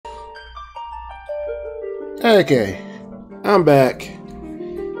Okay, I'm back.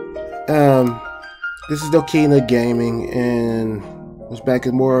 This is Dokina Gaming, and it's back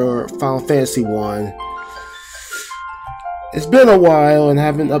in more Final Fantasy 1. It's been a while, and I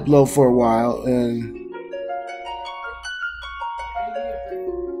haven't uploaded for a while, and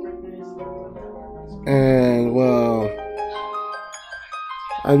well,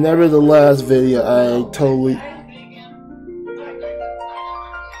 I never the last video. I totally.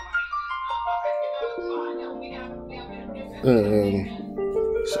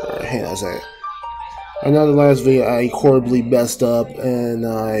 Sorry, hang on a second. I know the last video I horribly messed up and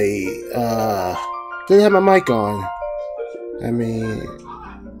I didn't have my mic on. I mean,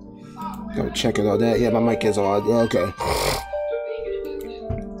 go check it all that. Yeah, my mic is on. Okay.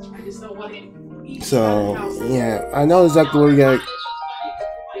 So yeah, I know exactly where we got.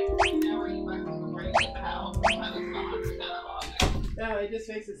 It just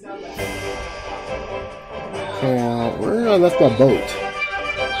makes it sound like. Where did I left my boat?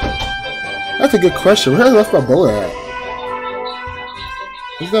 That's a good question. Where did I left my boat at?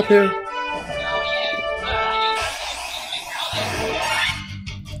 Is it up here?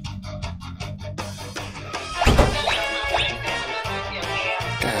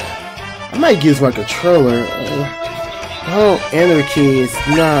 I might use my controller. Oh, anarchy is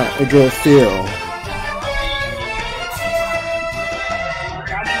not a good feel.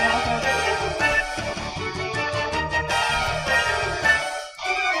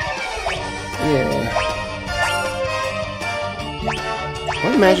 Yeah.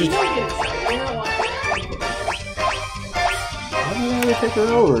 What magic? Why did I take her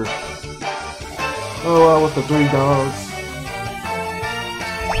over? Oh, with the 3 dogs.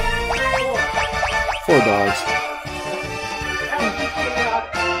 4 dogs.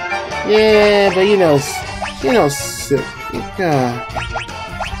 Yeah, but you know,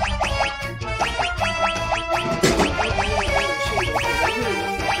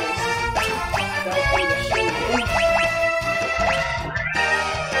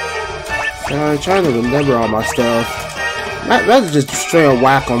 I'm trying to remember all my stuff. That's just straight up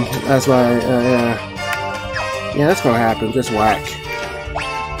whack them. That's why, yeah, that's gonna happen. Just whack.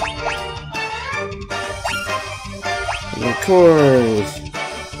 And of course,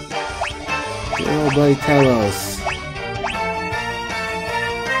 nobody tell us.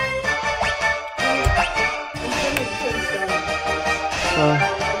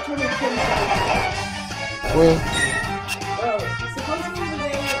 Well.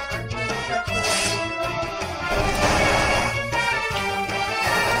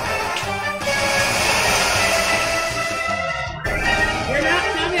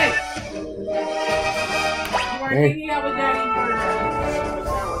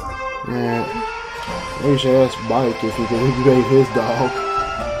 Yeah, maybe should ask Mike if he can recreate his dog.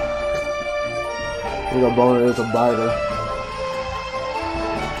 You know, Boner is a biter.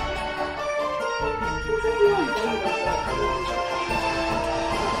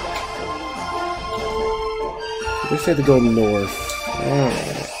 They said to go north.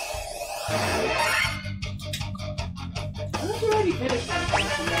 Alright.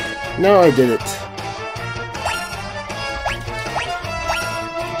 No, I didn't.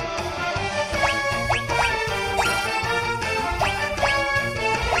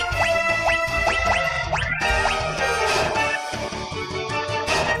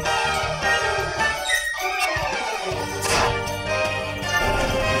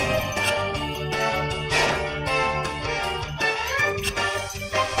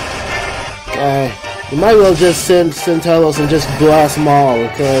 You might as well just send Telos and just blast them all,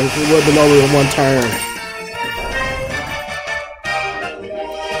 because it would have been over in one turn.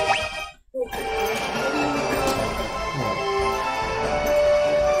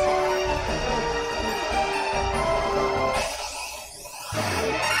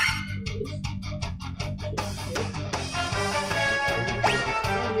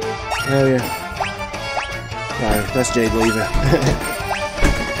 Oh yeah. Sorry, that's Jade leaving.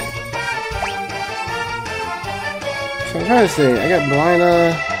 So I'm trying to say, I got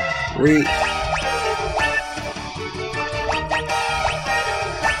Blina, Reek.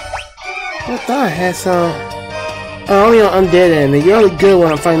 I thought I had some. Oh, only on undead enemy. You're only good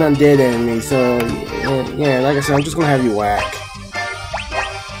when I'm fighting undead enemy. So yeah, like I said, I'm just gonna have you whack.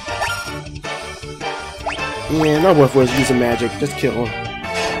 Yeah, not worth it using magic. Just kill him.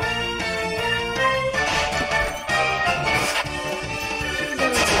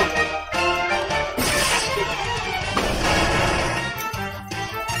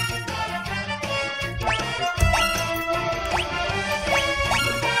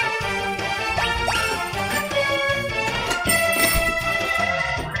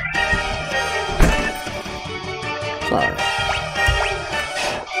 Alright.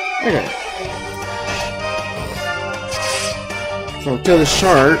 Okay. So kill the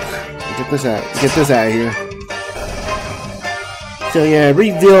shark. Get this out. Get this out of here. So yeah,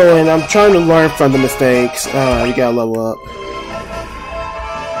 reviewing. I'm trying to learn from the mistakes. You gotta level up.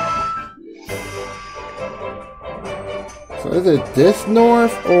 So is it this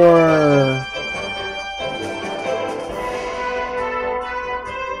north or?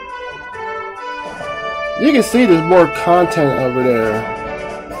 You can see there's more content over there.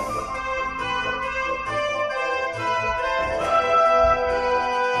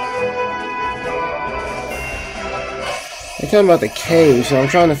 They're talking about the cave, so I'm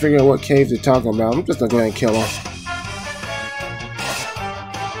trying to figure out what cave they're talking about. I'm just gonna go ahead and kill them.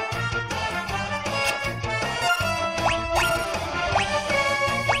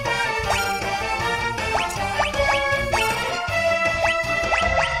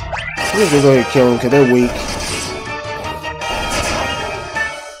 I'm just gonna go ahead and kill them because they're weak.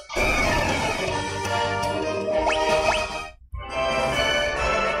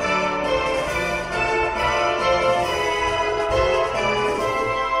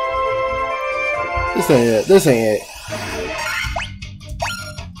 This ain't it. This ain't it.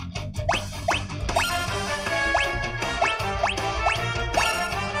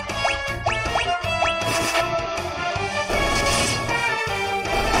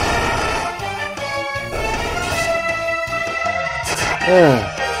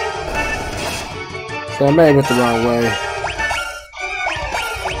 So I may have went the wrong way.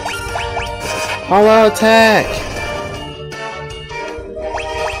 All out attack!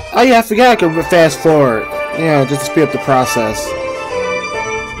 Oh yeah, I forgot I could fast forward. Yeah, just to speed up the process.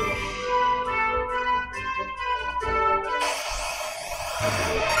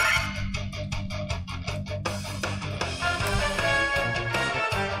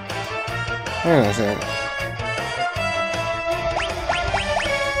 Hang on a second.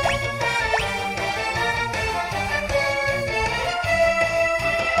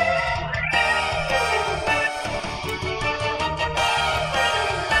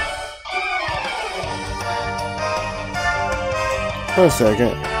 One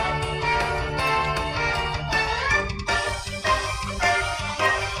second.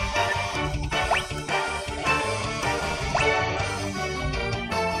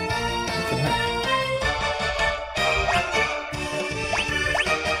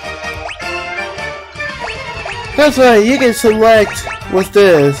 That's right, you can select with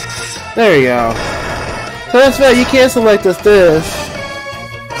this. There you go. So that's right, you can't select with this.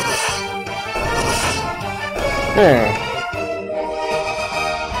 There.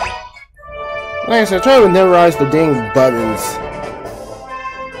 Like I said, try to memorize the dang buttons.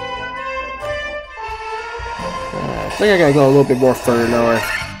 I think I gotta go a little bit more further north.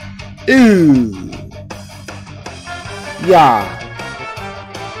 Ooh. Yeah.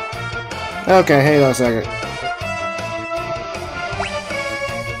 Okay, hang on a second.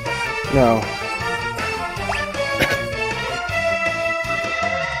 No.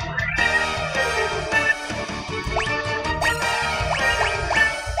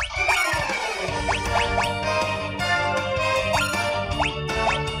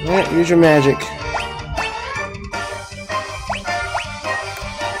 Alright, use your magic.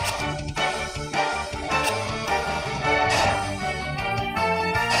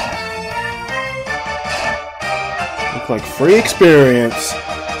 Look like free experience.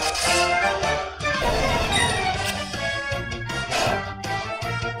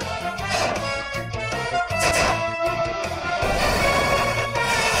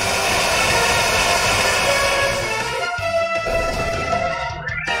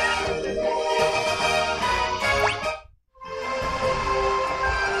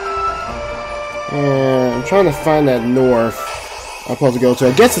 And I'm trying to find that north I'm supposed to go to.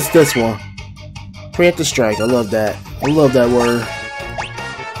 I guess it's this one. Preemptive strike. I love that. I love that word.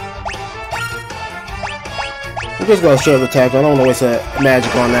 I'm just gonna straight up attack. I don't want to waste that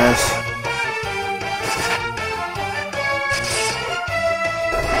magic on this.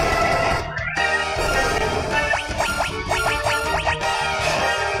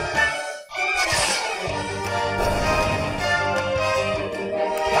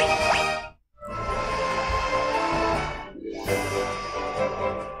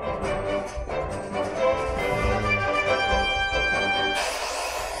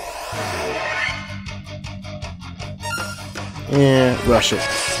 And rush it.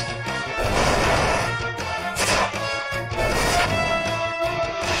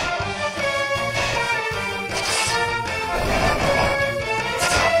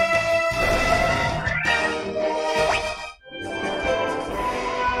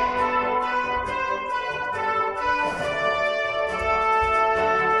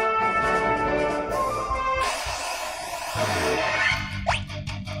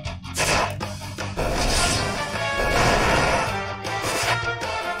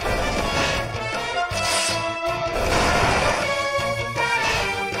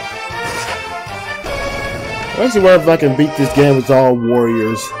 Let's see if I can beat this game with all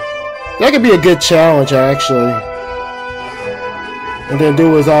warriors. That could be a good challenge, actually. And then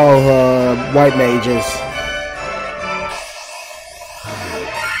do as all white mages.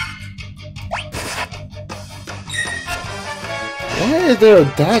 Why is there a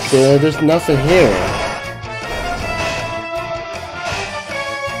deck there? There's nothing here.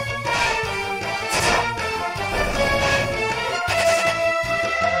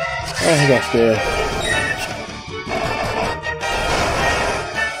 Oh, that's there.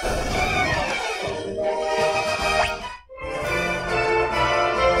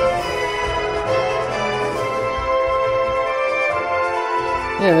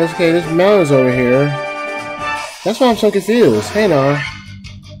 Yeah, that's okay. There's mountains over here. That's why I'm so confused. Hang on.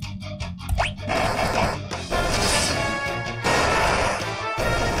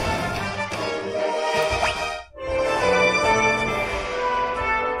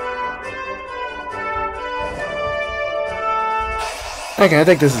 Okay, I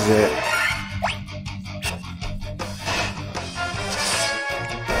think this is it.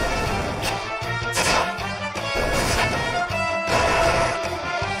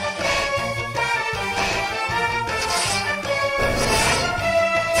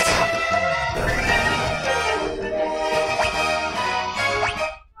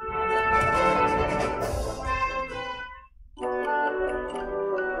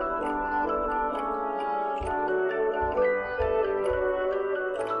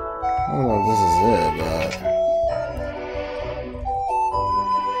 I don't know if this is it, but...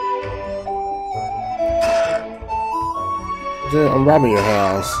 Dude, I'm robbing your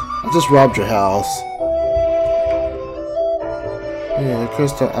house. I just robbed your house. Yeah, the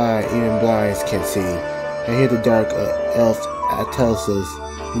crystal eye even blinds can see. I hear the dark elf Atelsa's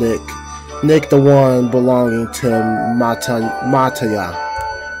Nick. Nick, the one belonging to Mataya.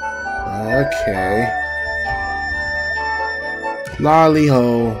 Okay. Lolly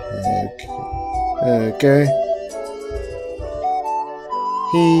ho. Okay.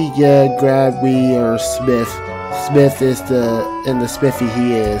 He grabbed we or Smith. Smith is the spiffy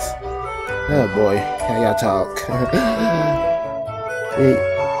he is. Oh boy, I gotta talk.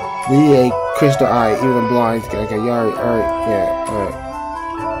 we a crystal eye, even blind. Okay, alright, yeah, alright.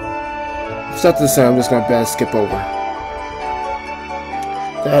 If something to say, I'm just gonna skip over.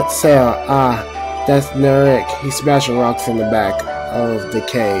 That's that's Narek. He's smashing rocks in the back of the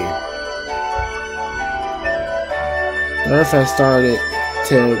cave. The earth has started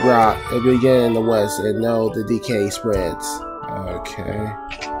to rot. It began in the west, and now the decay spreads. Okay.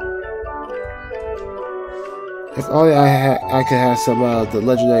 If only I could have some of the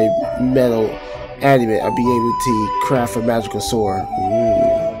legendary metal adamant, I'd be able to craft a magical sword.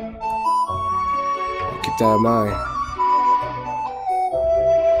 Ooh. I'll keep that in mind.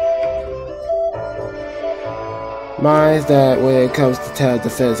 Mine's that when it comes to tower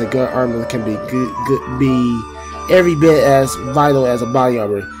defense, a good armor can be every bit as vital as a body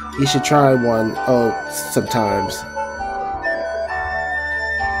armor. You should try one sometimes.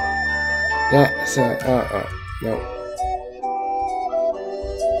 That's no.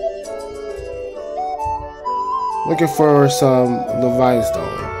 Looking for some Leviathan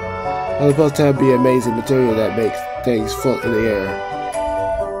stone. It's supposed to be amazing material that makes things float in the air.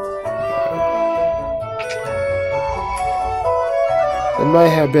 There might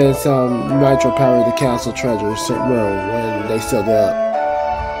have been some nitro power in the castle treasure room when they sealed it up.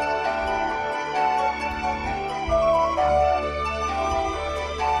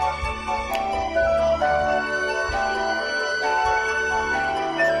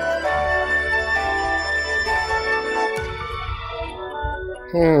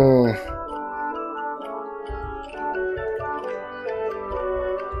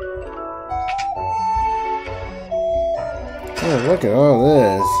 Oh, look at all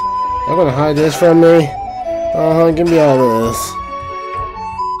this. Y'all gonna hide this from me? Give me all this.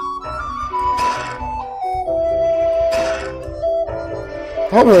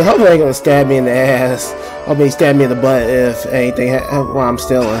 Hopefully they ain't gonna stab me in the ass. Hopefully stab me in the butt if anything while I'm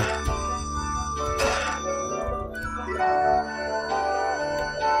stealing.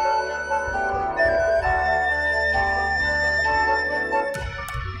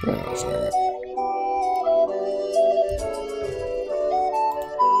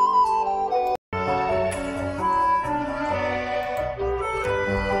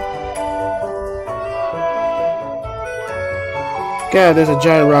 God, there's a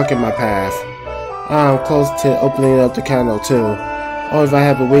giant rock in my path. I'm close to opening up the candle too. Or if I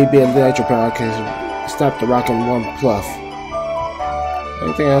have a wee bit of nitro power, I can stop the rock in one pluff.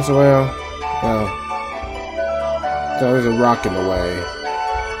 Anything else around? No. There's a rock in the way.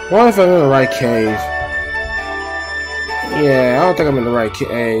 What if I'm in the right cave? Yeah, I don't think I'm in the right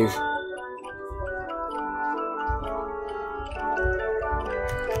cave.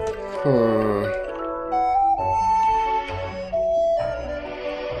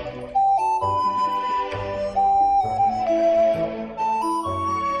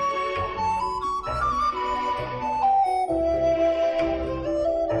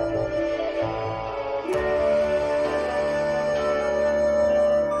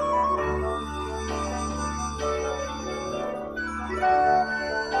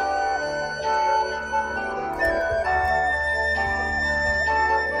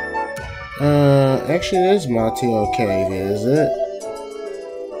 Actually, it is Monteo Cave, is it?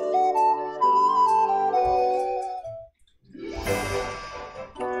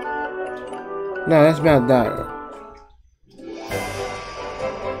 No, that's Mount Dyer.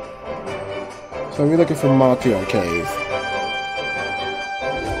 So we're looking for Monteo Cave.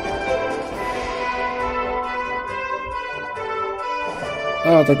 I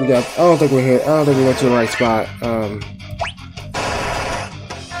don't think we're here. I don't think we went to the right spot.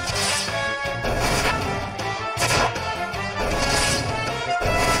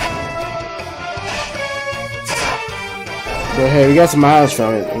 But hey, we got some miles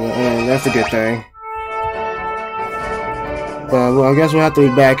from it, and that's a good thing. But well, I guess we'll have to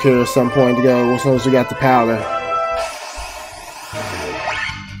be back here at some point to go as soon as we got the powder.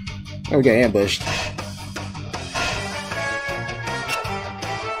 Oh, we got ambushed.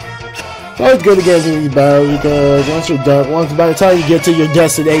 It's always good to get into these battles because once you're done, by the time you get to your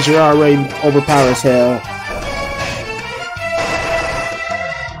destination, you're already overpowered as hell.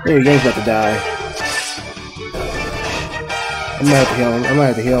 Maybe the game's about to die. I might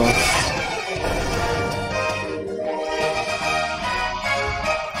have to heal him.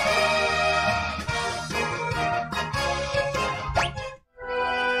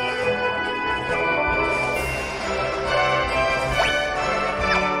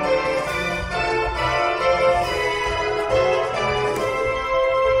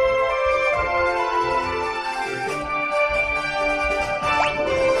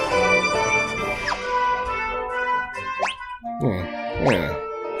 Yeah.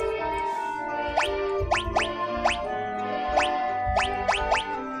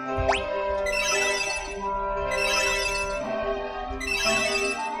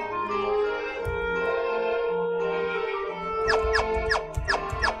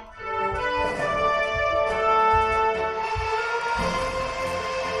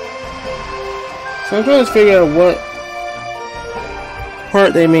 So I'm trying to figure out what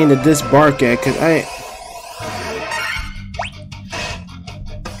part they mean to disembark at, because I...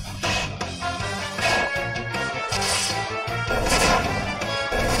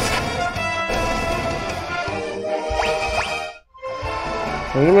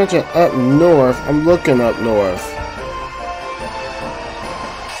 When you mention up north, I'm looking up north.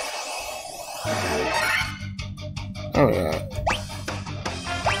 Oh yeah.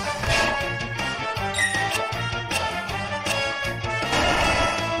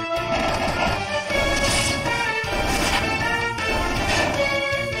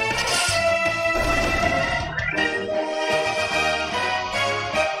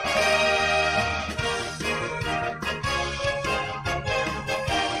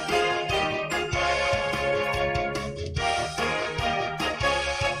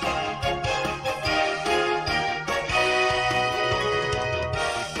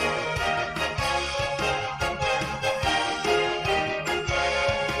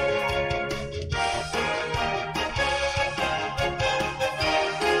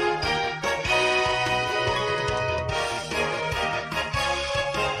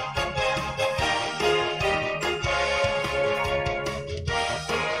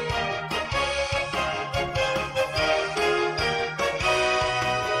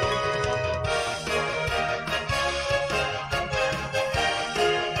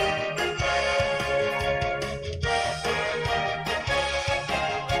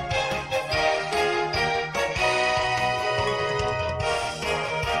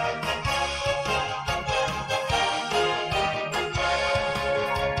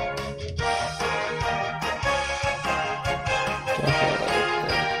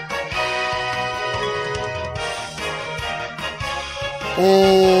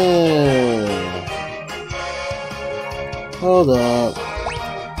 Hold up.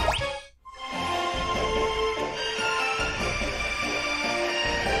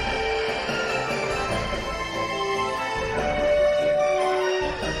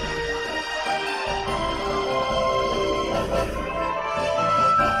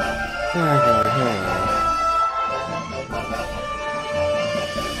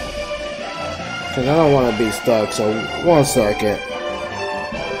 Because I don't want to be stuck, so 1 second.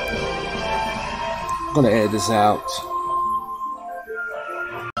 I'm gonna edit this out.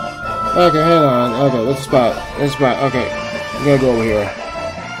 Okay, hang on. Okay, let's spot. Let's spot. Okay, we gotta go over here.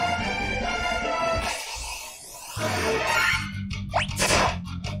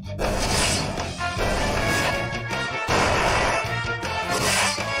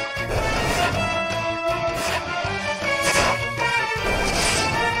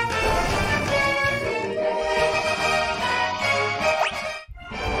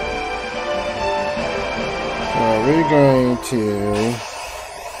 We're going to...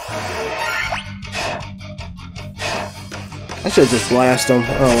 I should just blast them.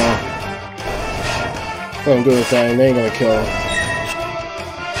 Oh well. Let them do their thing. They ain't gonna kill them.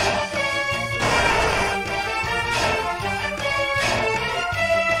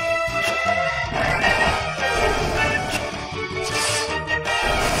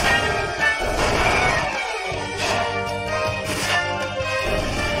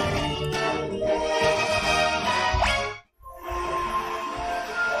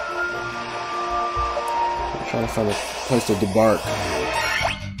 Trying to find a place to debark.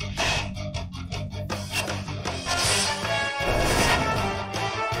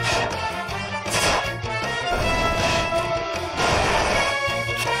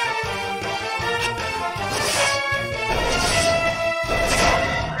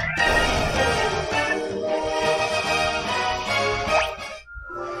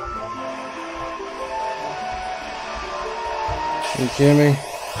 You kidding me?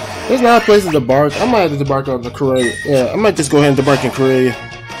 There's not a place to debark. I might have to debark on the Korea. Yeah, I might just go ahead and debark in Korea.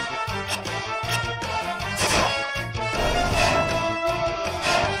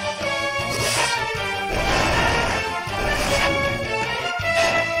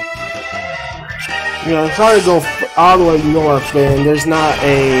 You know, try to go all the way north, and there's not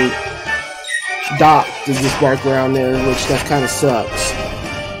a dock to debark around there, which that kind of sucks.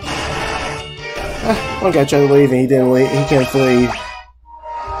 One guy tried to leave and he didn't leave. He can't leave.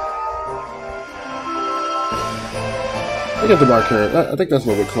 I got the mark here. I think that's a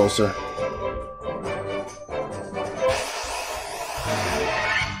little bit closer.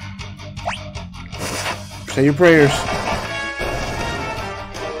 Say your prayers.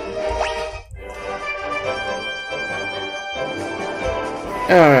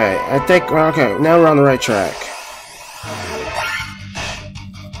 Alright, I think, okay, now we're on the right track.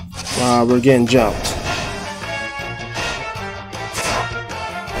 Wow, we're getting jumped.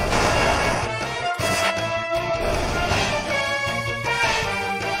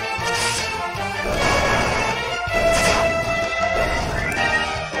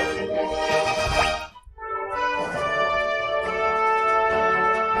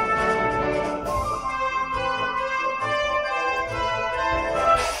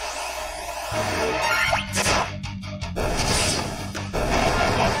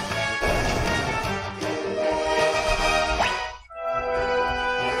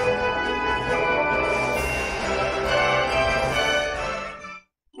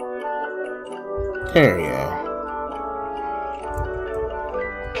 There we go.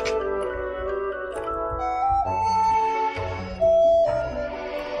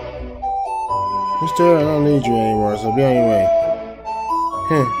 Mister, I don't need you anymore, so be on your way.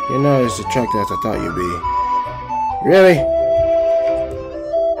 You're not as attractive as I thought you'd be. Really?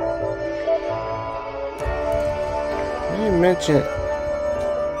 I didn't mention...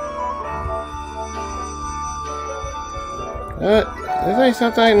 is there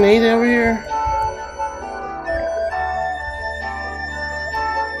something I need over here?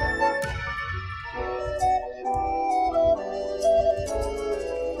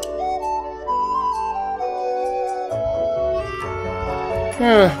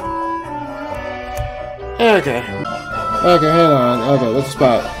 Okay. Okay, hang on. Okay, let's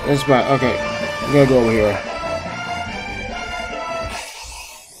spot. Let's spot. Okay, we gotta go over here.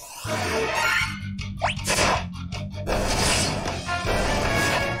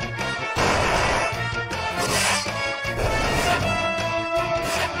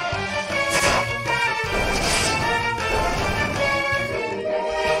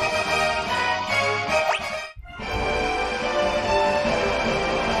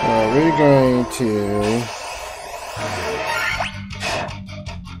 We're going to...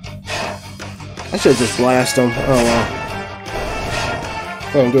 I should just blast them. Oh well.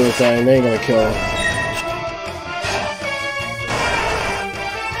 Let them do their thing. They ain't gonna kill them.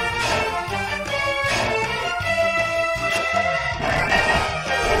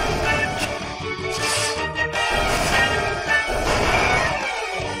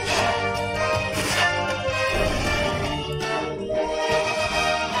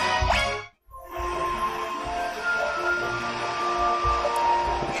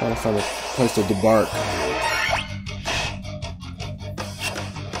 find a place to debark.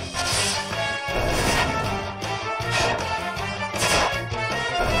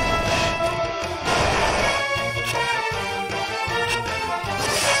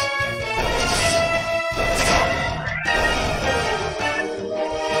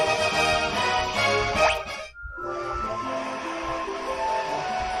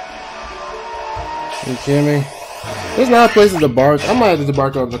 You kidding me? There's not a place to debark. I might have to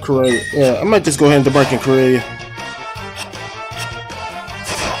debark on the Korea. Yeah, I might just go ahead and debark in Korea.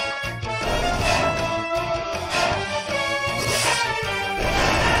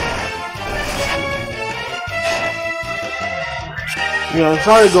 You know,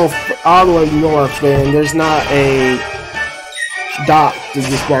 try to go all the way north, and there's not a dock to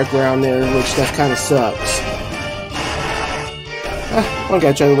debark around there, which that kind of sucks. One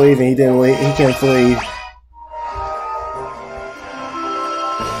guy tried to leave and he didn't leave. He can't flee.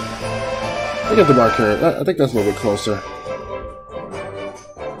 Look at the mark here. I think that's a little bit closer.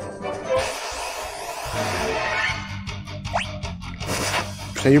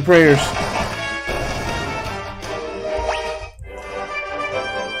 Say your prayers.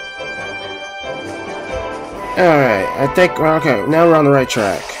 Alright, I think, okay, now we're on the right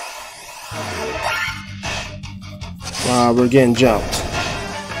track. Wow, we're getting jumped.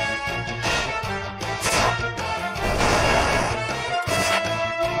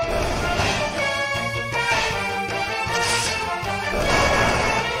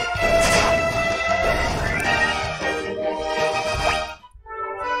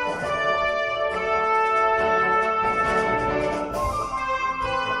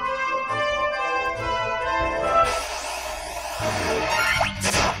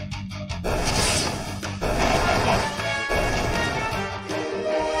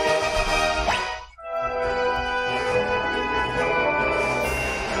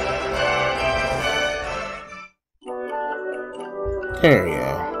 There we go.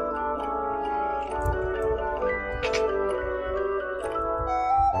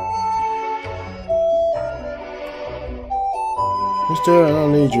 Mister, I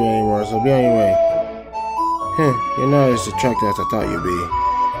don't need you anymore, so be on your way. You're not as attractive as I thought you'd be.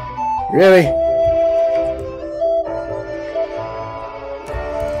 Really?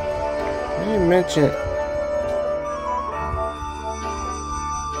 I didn't mention it.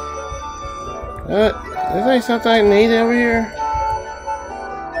 Is there something I need over here?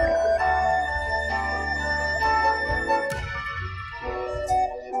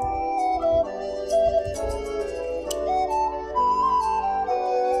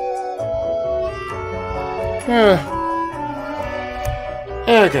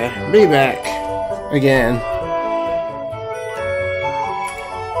 Okay, be back again.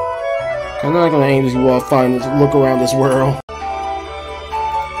 I'm not gonna aim this wall, find this, look around this world.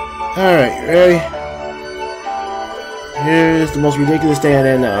 Alright, ready? Here's the most ridiculous thing I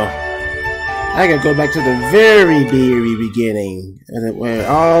didn't know. I gotta go back to the very beginning, where it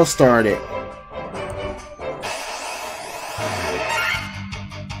all started.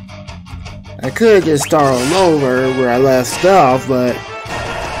 I could just start all over where I left off, but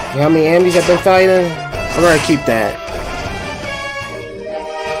you know how many enemies I've been fighting? I'm gonna keep that.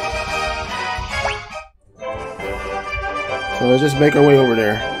 So let's just make our way over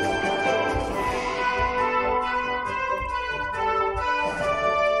there.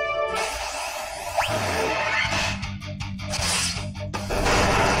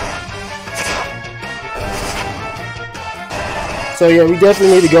 So yeah, we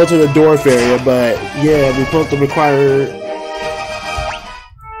definitely need to go to the dwarf area, but yeah, we're supposed to require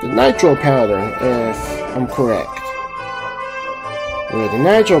the nitro powder, if I'm correct. Where the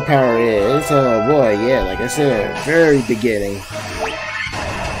nitro powder is, oh boy, yeah, like I said, very beginning.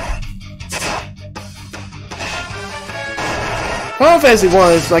 Final Fantasy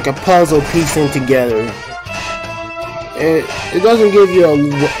 1 is like a puzzle piecing together. It doesn't give you a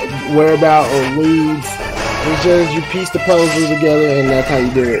whereabout or leads. It's just you piece the puzzle together and that's how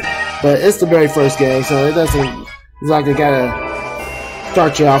you do it. But it's the very first game, so it doesn't. It's like they gotta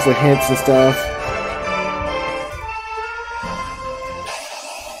start you off with hints and stuff.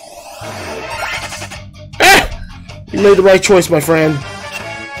 Ah! You made the right choice, my friend.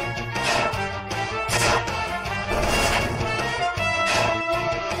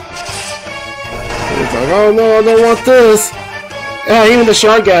 It's like, oh no, I don't want this. Ah, even the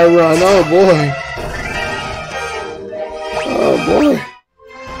shark guy run. Oh boy. Oh boy.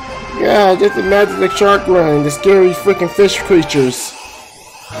 Yeah, just imagine the shark running, the scary freaking fish creatures.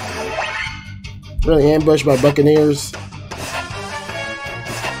 Really ambushed by buccaneers.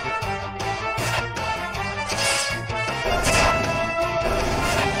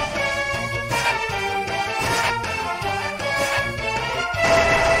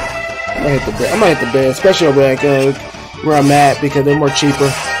 I might hit the bed, especially over at where I'm at, because they're more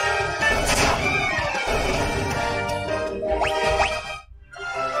cheaper.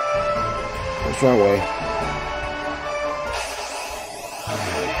 That's wrong way.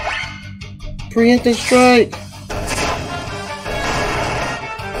 Preempting strike.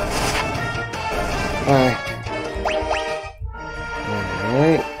 Alright.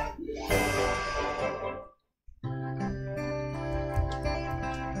 Alright.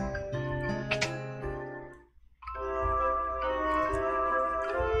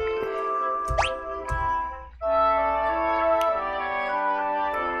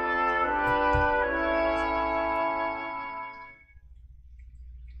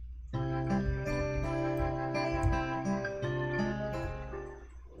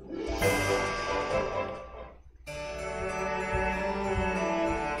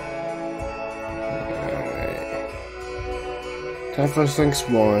 Time for some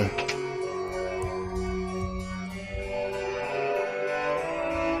exploring.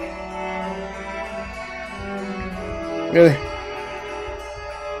 Really?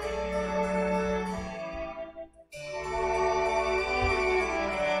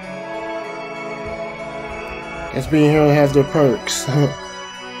 Guess being here has their perks.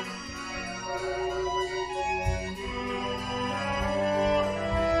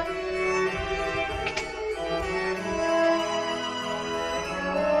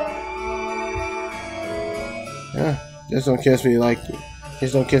 Yeah, just don't kiss me like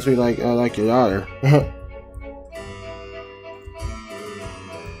your daughter.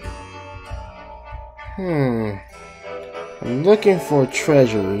 I'm looking for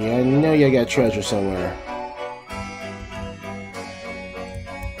treasure. I know you got treasure somewhere.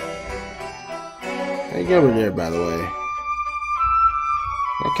 Hey, get over there, by the way.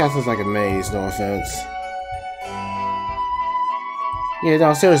 That castle's like a maze, no offense. Yeah,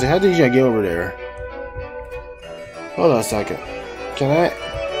 no, seriously, how did you get over there? Hold on a second. Can I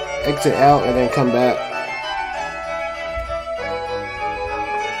exit out and then come back?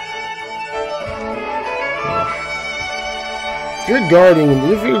 If you're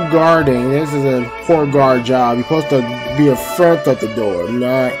guarding, this is a poor guard job. You're supposed to be in front of the door,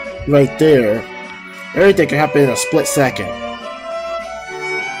 not right there. Everything can happen in a split second.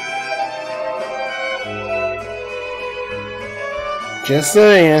 Just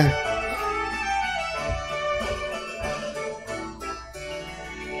saying.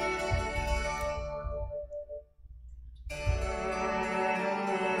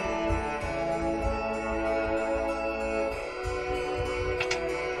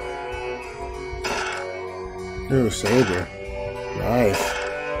 Ooh, saber. Knife.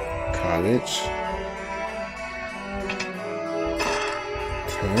 Cottage.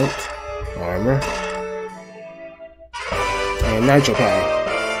 Tent. Armor. And nitro pad.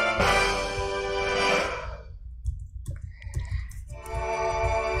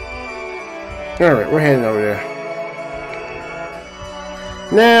 Alright, we're heading over there.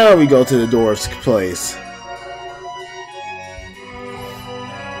 Now we go to the dwarf's place.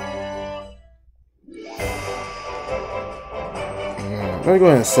 I'm gonna go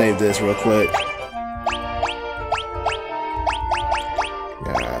ahead and save this real quick.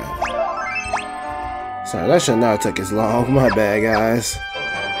 Sorry, that should not have took as long. My bad, guys.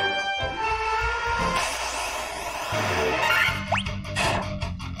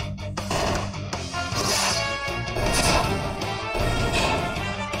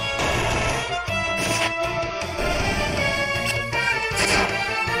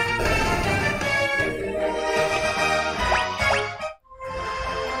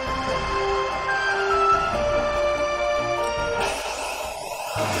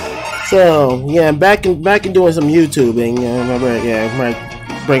 So yeah, I'm back in doing some YouTubing. Remember, yeah, I might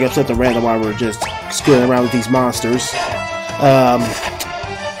bring up something random while we're just screwing around with these monsters. Yeah,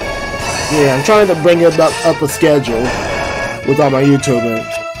 I'm trying to bring up a schedule with all my YouTubing.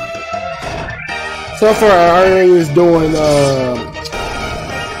 So far, I already was doing.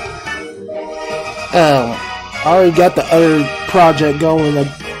 I already got the other project going. I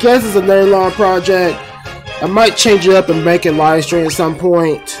guess it's another long project. I might change it up and make it live stream at some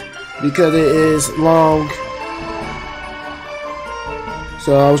point, because it is long.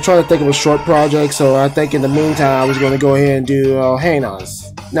 So I was trying to think of a short project, so I think in the meantime I was going to go ahead and do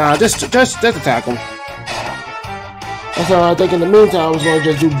hang-ons. Nah, just attack them. And so I think in the meantime I was going to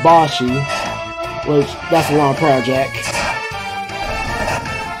just do Bashi, which that's a long project.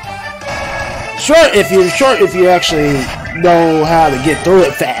 Short if you actually know how to get through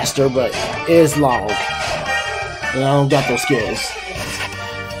it faster, but it's long. And I don't got those skills.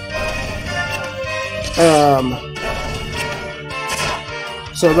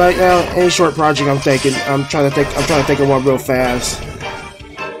 So right now, any short project I'm trying to think of one real fast.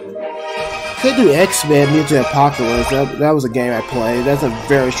 Could do X-Men Mutant Apocalypse. That was a game I played. That's a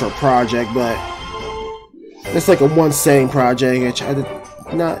very short project, but it's like a one setting project.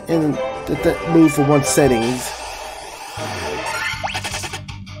 I'm not in the mood for one settings.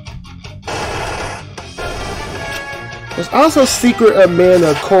 There's also Secret of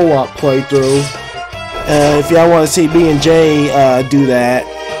Mana co-op playthrough. If y'all want to see me and Jay do that.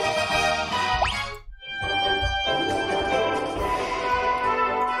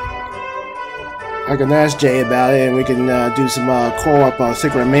 I can ask Jay about it and we can do some co-op on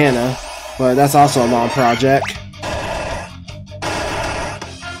Secret of Mana. But that's also a long project.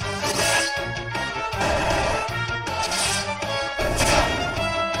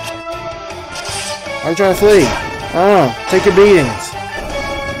 I'm trying to flee. Oh, take your beatings.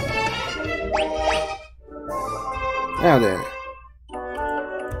 Out there.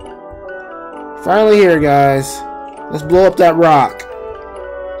 Finally here, guys. Let's blow up that rock.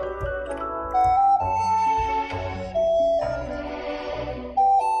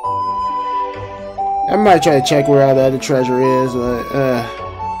 I might try to check where the other treasure is, but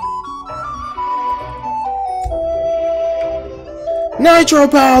Nitro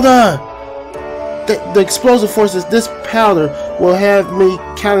powder! The explosive forces, this powder will have me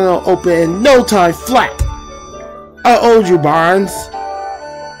counting on open in no time flat. I owed you, Barnes.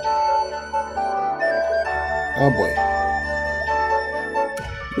 Oh boy.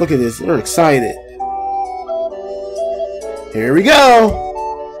 Look at this, they're excited. Here we go!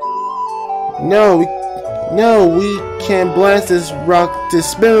 No, we can't blast this rock to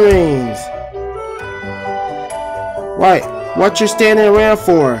smithereens. Why? What you standing around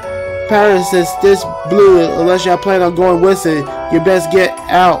for? Powder says this blue, unless y'all plan on going with it, you best get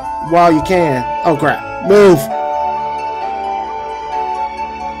out while you can. Oh crap. Move!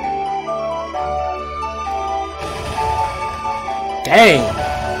 Dang!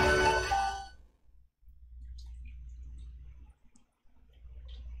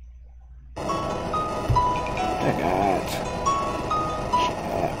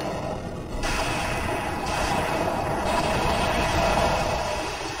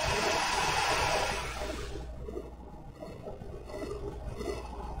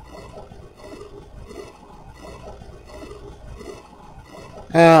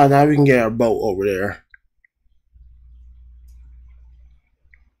 Ah, now we can get our boat over there.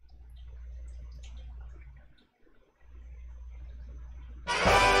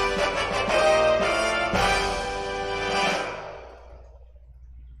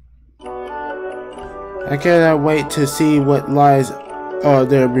 I cannot wait to see what lies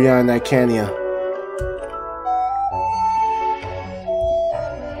there beyond that canyon.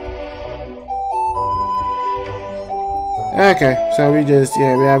 Okay, so we just,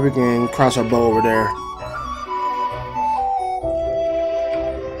 yeah, we can cross our boat over there.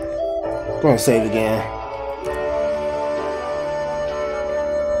 Go and save again.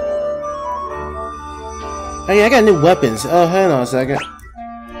 Oh yeah, I got new weapons. Oh, hang on a second.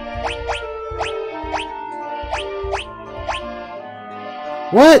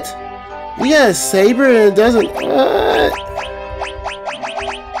 What? You got a saber and it doesn't...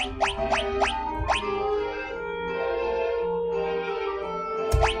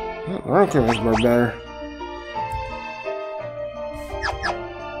 Okay, that's more better.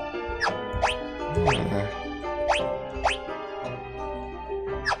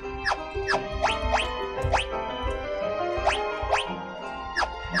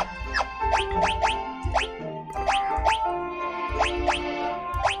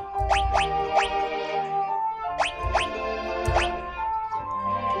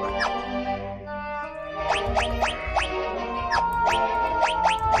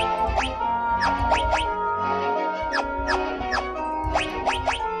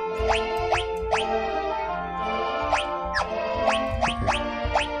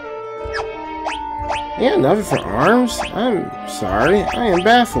 Yeah, nothing for arms? I'm sorry, I am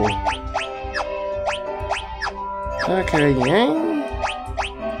baffled. Okay, yang.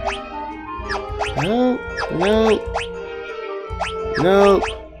 No, no, no,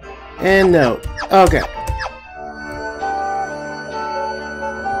 and no. Okay.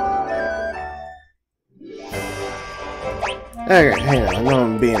 Okay, hang on. I know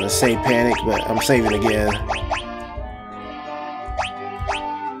I'm being a save panic, but I'm saving again.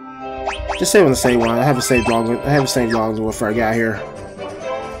 Just save on the save one. I haven't saved long. I haven't saved long before I got here.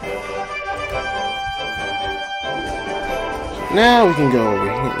 Now we can go over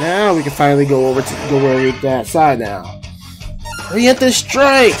here. Now we can finally go over that side now. We hit the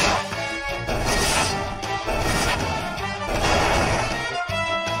strike.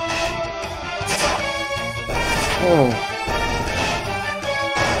 Oh.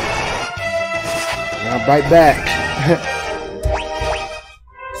 I'll bite back.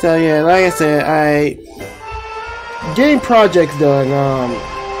 So yeah, like I said, getting projects done.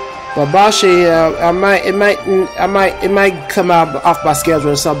 Babashi, it might come out off my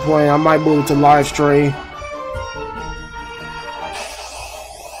schedule at some point. I might move to live stream.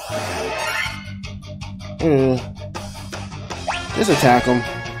 Just attack him.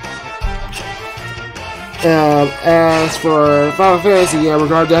 As for Final Fantasy, yeah, we're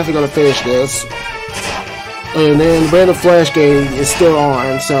definitely gonna finish this. And then Random Flash Game is still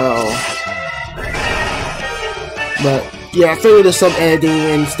on, so. But yeah, I figured there's some editing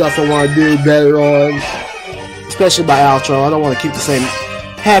and stuff I want to do better on, especially by outro. I don't want to keep the same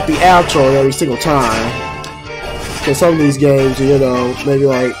happy outro every single time. Because some of these games, you know, maybe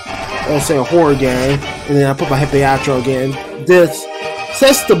like, let's say a horror game, and then I put my happy outro again. This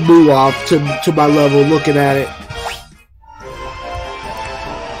sets the mood off to my level looking at it.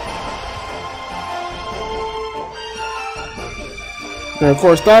 And of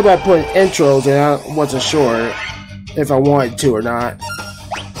course, thought about putting intros, and I wasn't sure if I wanted to or not.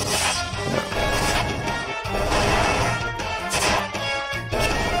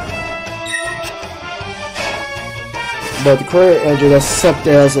 But the credit engine, that's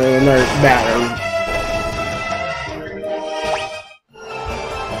something else in another matter.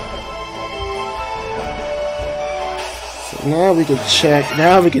 So now we can check.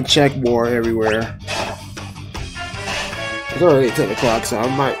 Now we can check more everywhere. It's already 10 o'clock, so I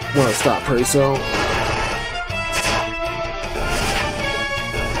might want to stop pretty soon.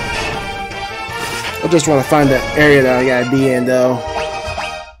 I just want to find the area that I gotta be in, though.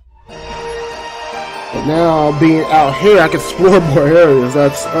 But now, being out here, I can explore more areas.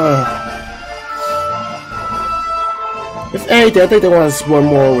 That's, if anything, I think they want to explore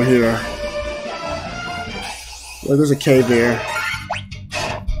more over here. Well, there's a cave here.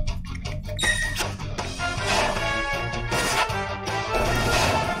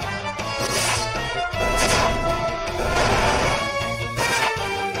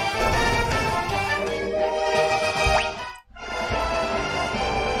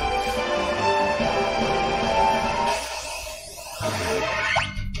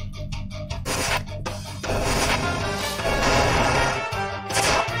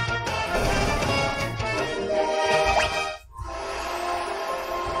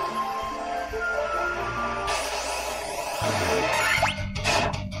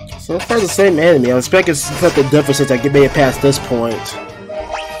 So it's probably the same enemy. I'm expecting something different since I made it past this point.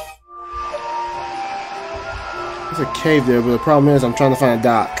 There's a cave there, but the problem is I'm trying to find a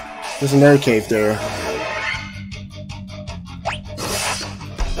dock. There's another cave there.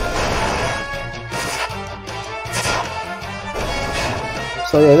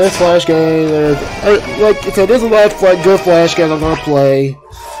 So yeah, this Flash game, like I said, there's a lot of good Flash games I'm gonna play,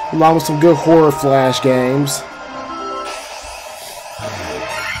 along with some good horror Flash games.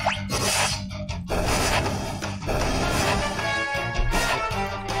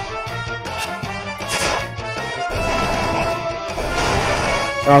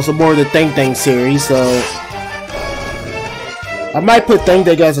 Also more of the Thing series, so I might put Thing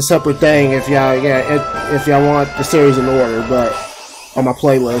as a separate thing if y'all want the series in order, but on my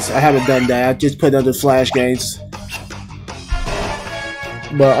playlist. I haven't done that. I just put other Flash games.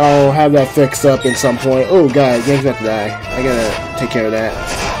 But I'll have that fixed up at some point. Oh god, Game's about to die. I gotta take care of that.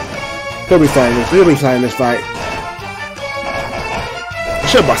 He'll be fine. He'll be fine in this fight. I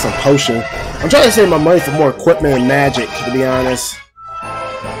should have bought some potion. I'm trying to save my money for more equipment and magic, to be honest.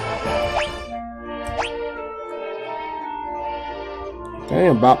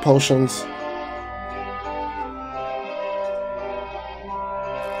 Damn, bought potions.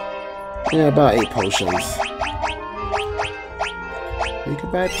 Yeah, about 8 potions. You can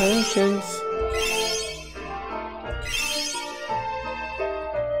buy potions.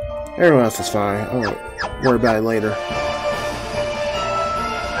 Everyone else is fine. I won't worry about it later.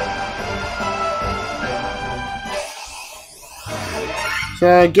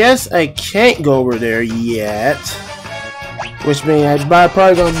 So I guess I can't go over there yet. Which means I'm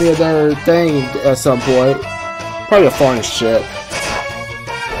probably gonna be another thing at some point. Probably a foreign ship.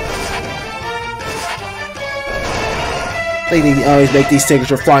 They need to always make these things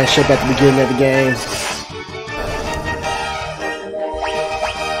for flying ship at the beginning of the game.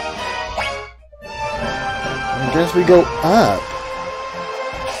 I guess we go up.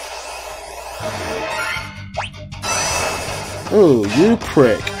 Ooh, you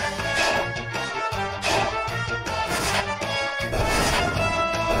prick.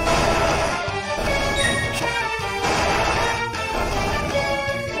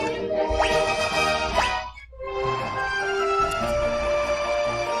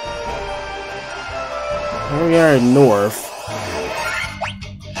 We are north.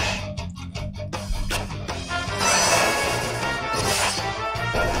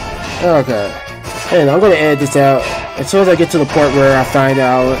 Okay. And I'm gonna edit this out. As soon as I get to the point where I find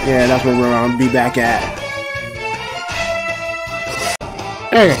out, yeah, that's where we're gonna be back at.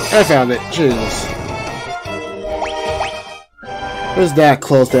 Okay, I found it. Jesus. It was that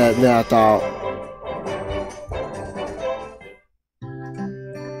close that I thought.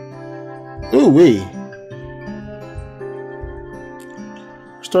 Ooh wee.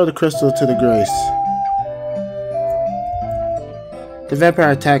 Restore the crystal to the grace. The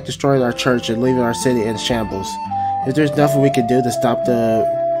vampire attack destroyed our church and leaving our city in shambles. If there's nothing we can do to stop the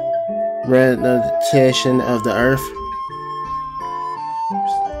renunciation of the earth,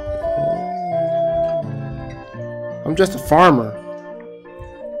 I'm just a farmer.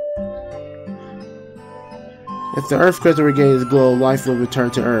 If the earth crystal regains its glow, life will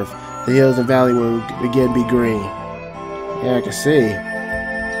return to earth. The hills and valley will again be green. Yeah, I can see.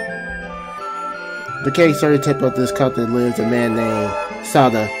 The cave started tip of this continent lives a man named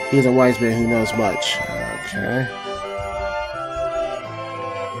Sada. He's a wise man who knows much. Okay.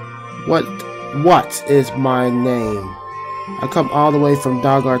 What is my name? I come all the way from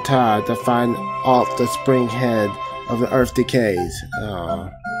Dagarta to find off the spring head of the earth decays. I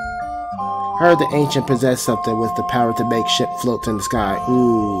heard the ancient possessed something with the power to make ship float in the sky.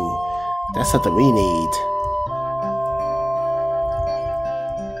 Ooh, that's something we need.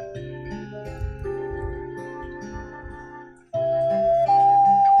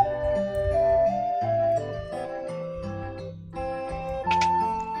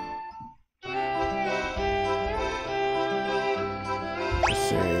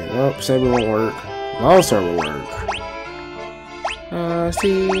 Nope, saber won't work. Long sword will work. I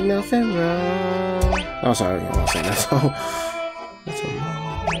see nothing wrong. Oh, sorry, I won't say that. So, that's a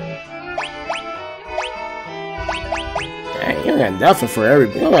dang, you got nothing for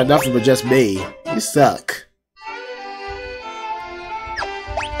everybody. You got nothing but just me. You suck.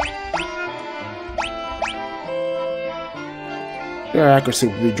 Your accuracy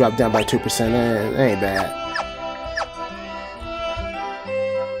will be dropped down by 2%. That ain't bad.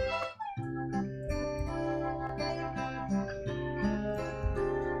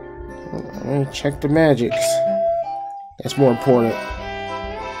 Check the magics. That's more important.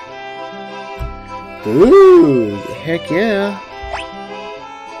 Ooh, heck yeah.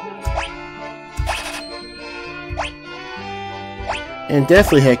 And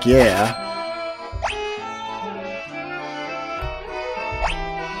definitely heck yeah.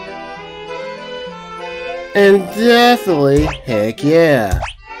 And definitely heck yeah.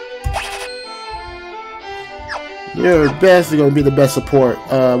 You're basically going to be the best support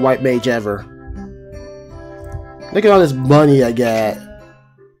white mage ever. Look at all this money I got.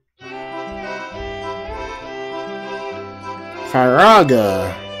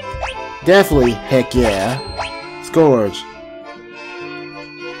 Firaga. Definitely heck yeah. Scourge.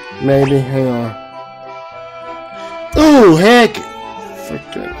 Maybe, hang on. Ooh, heck.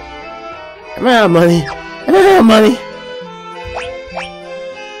 Freaking. Am I out of money? Am I out of money?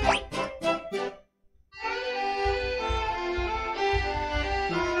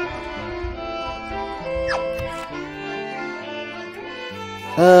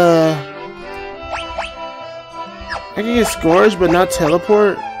 I can get Scourge but not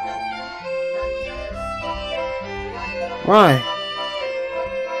teleport? Why?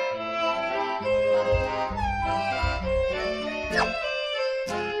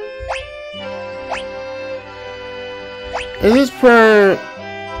 Is this for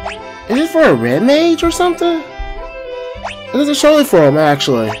a red mage or something? It doesn't show it for him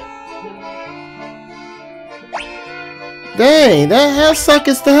actually. Dang, how suck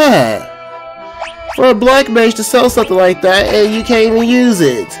is that? For a black mage to sell something like that and you can't even use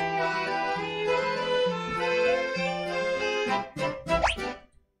it.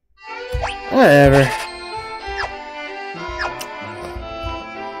 Whatever.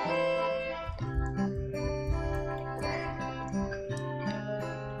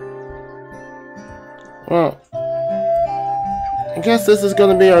 Well, I guess this is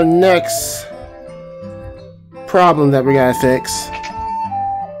gonna be our next problem that we gotta fix.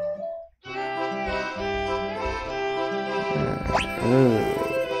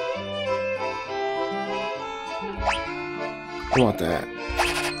 I want that.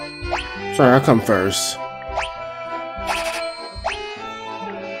 Sorry, I'll come first.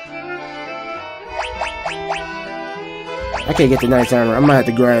 I can't get the knight's armor. I might have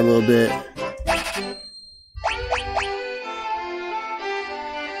to grind a little bit.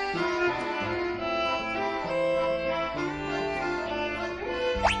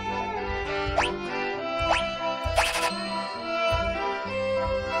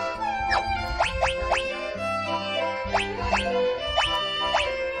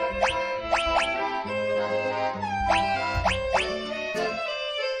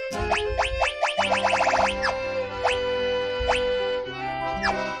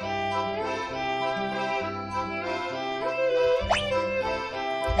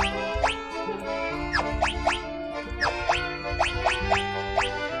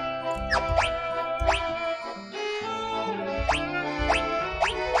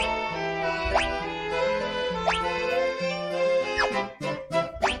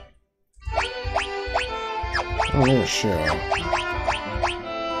 Oh, there's Cheryl.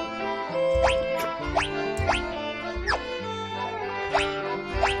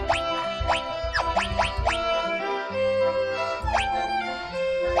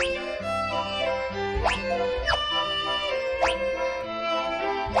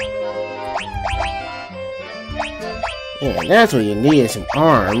 Yeah, that's what you need, some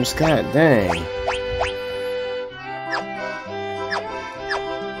arms. God dang.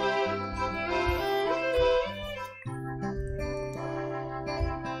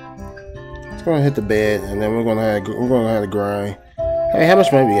 Let's go and hit the bed, and then we're gonna have to grind. Hey, how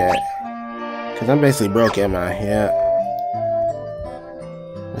much money we got? Cause I'm basically broke, am I? Yeah.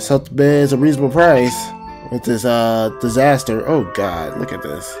 Let's hope the bed's a reasonable price with this disaster. Oh God, look at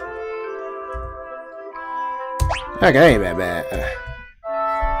this. Okay, that ain't that bad.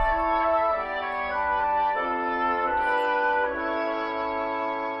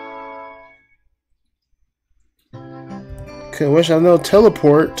 Could wish I know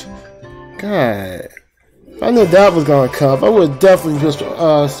teleport. God, if I knew that was gonna come, I would definitely just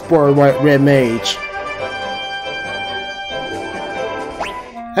sport white red mage.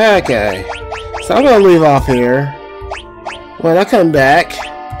 Okay, so I'm gonna leave off here. When I come back,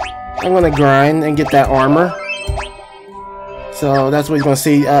 I'm gonna grind and get that armor. So that's what you're gonna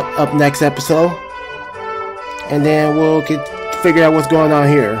see up next episode, and then we'll figure out what's going on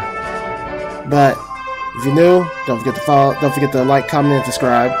here. But if you're new, don't forget to follow. Don't forget to like, comment, and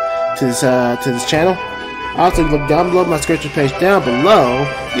subscribe to this channel. Also, look down below my description page. Down below,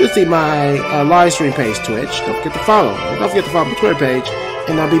 you'll see my live stream page, Twitch. Don't forget to follow. And don't forget to follow my Twitter page.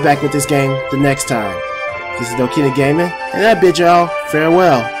 And I'll be back with this game the next time. This is Dokina Gaming, and I bid y'all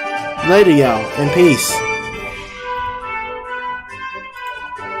farewell. Later, y'all, and peace.